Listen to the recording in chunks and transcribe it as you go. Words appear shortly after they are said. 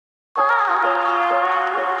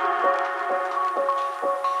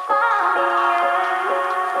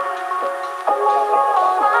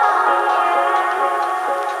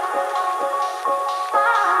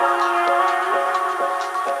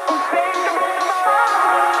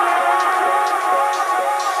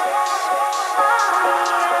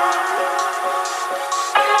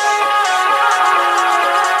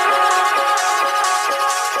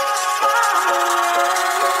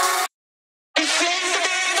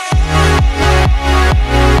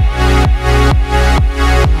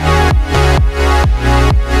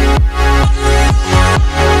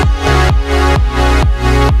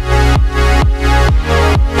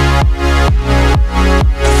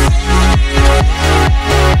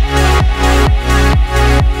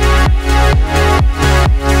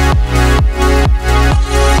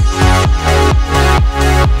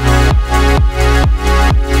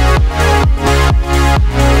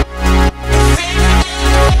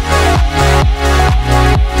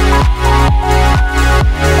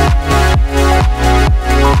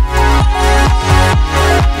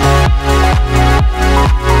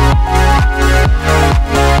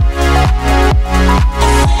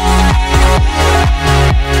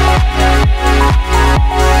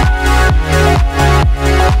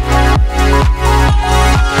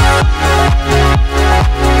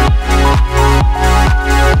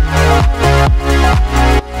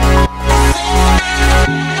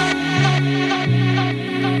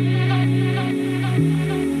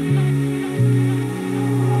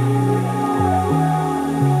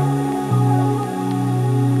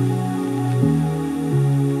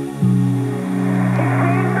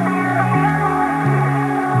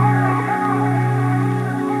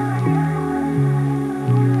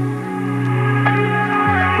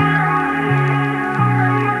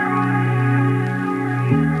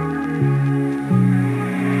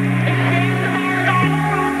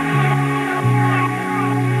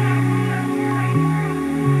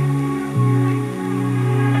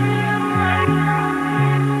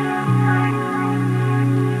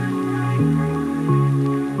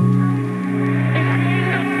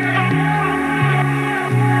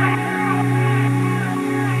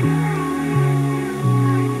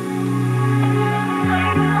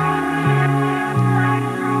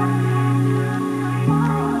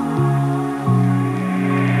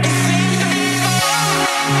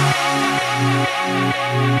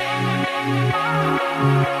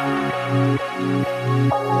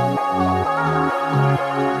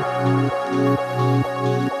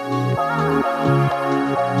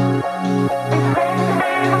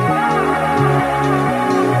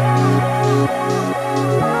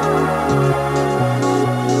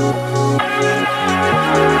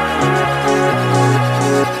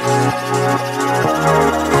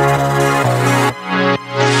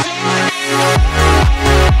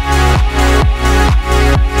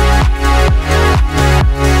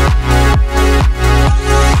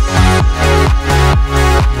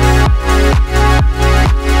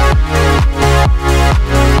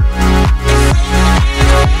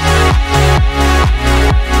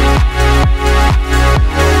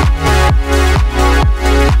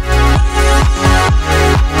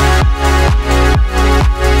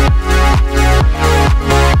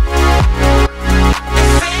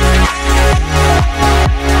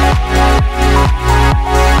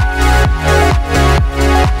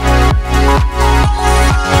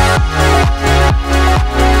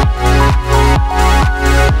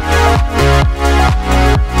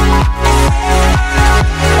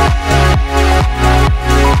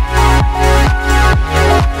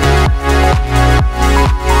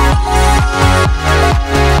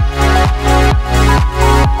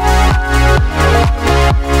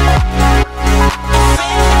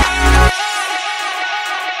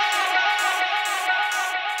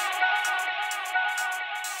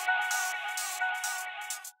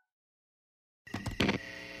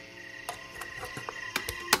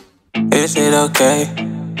Is it okay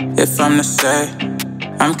if I'm to say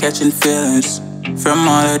I'm catching feelings from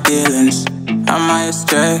all the dealings? Am I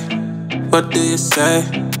astray? What do you say?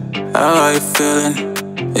 How are you feeling?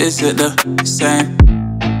 Is it the same?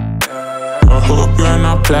 I hope you're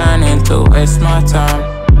not planning to waste my time.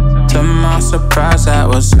 To my surprise, that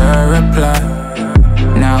was her reply.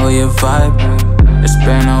 Now we vibe. It's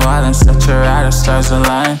been a while and such a ride, the stars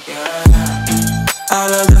align. I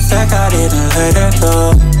love the fact I didn't let her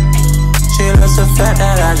go. She loves the fact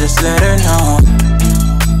that I just let her know.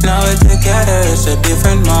 Now we're together, it's a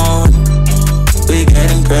different mode. We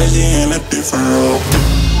getting crazy in a different role.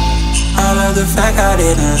 I love the fact I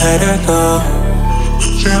didn't let her go.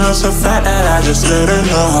 She loves the fact that I just let her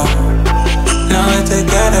know. Now we're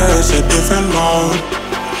together, it's a different mode.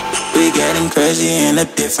 We getting crazy in a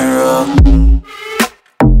different role.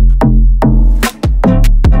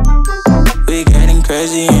 We getting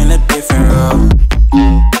crazy in a different role.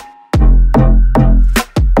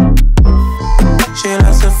 She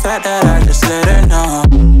loves the fact that I just let her know.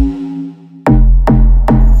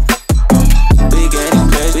 We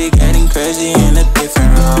getting crazy in a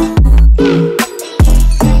different role.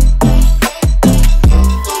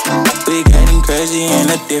 We getting crazy in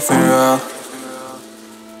a different role.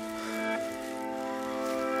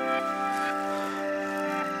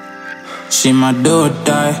 She my do or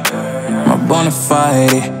die, my bona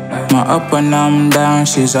fide. My up when I'm down,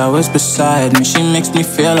 she's always beside me. She makes me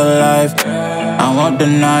feel alive, I won't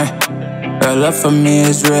deny. Her love for me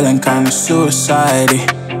is real and kinda suicide-y.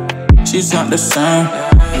 She's not the same,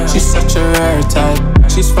 she's such a rare type.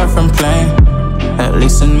 She's far from plain, at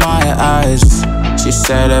least in my eyes. She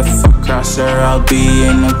said if I cross her, I'll be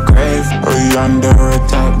in the grave or under her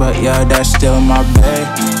type, but yeah, that's still my babe.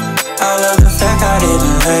 I love the fact I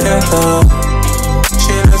didn't let her go.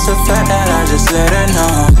 She loves the fact that I just let her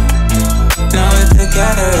know. Now we're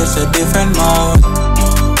together, it's a different mode.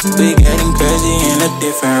 We getting crazy in a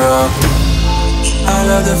different role. I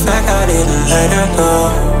love the fact I didn't let her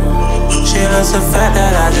go. She loves the fact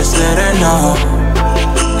that I just let her know.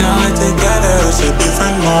 Now we're together, it's a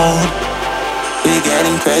different mode. We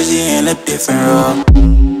getting crazy in a different role.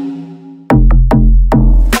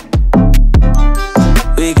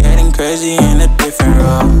 We getting crazy in a different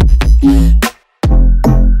role.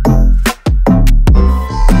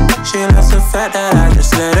 She loves the fact that I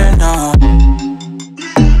just let her know.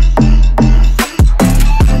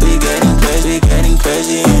 We getting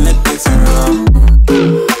crazy in a different role.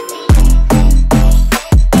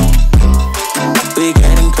 We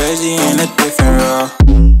getting crazy in a different role.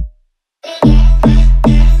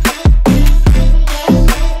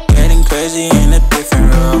 Getting crazy in a different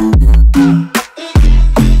role.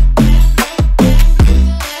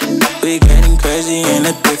 We getting crazy in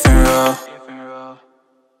a different role.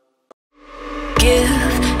 Give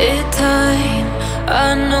it time,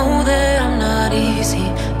 I know that I'm not easy.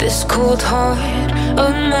 This cold heart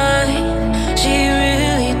of mine, she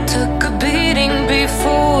really took a beating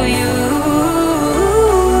before you.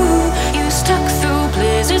 You stuck through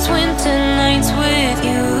blizzards, winter nights with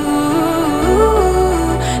you.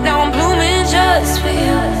 Now I'm blooming just for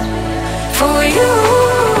you, for you.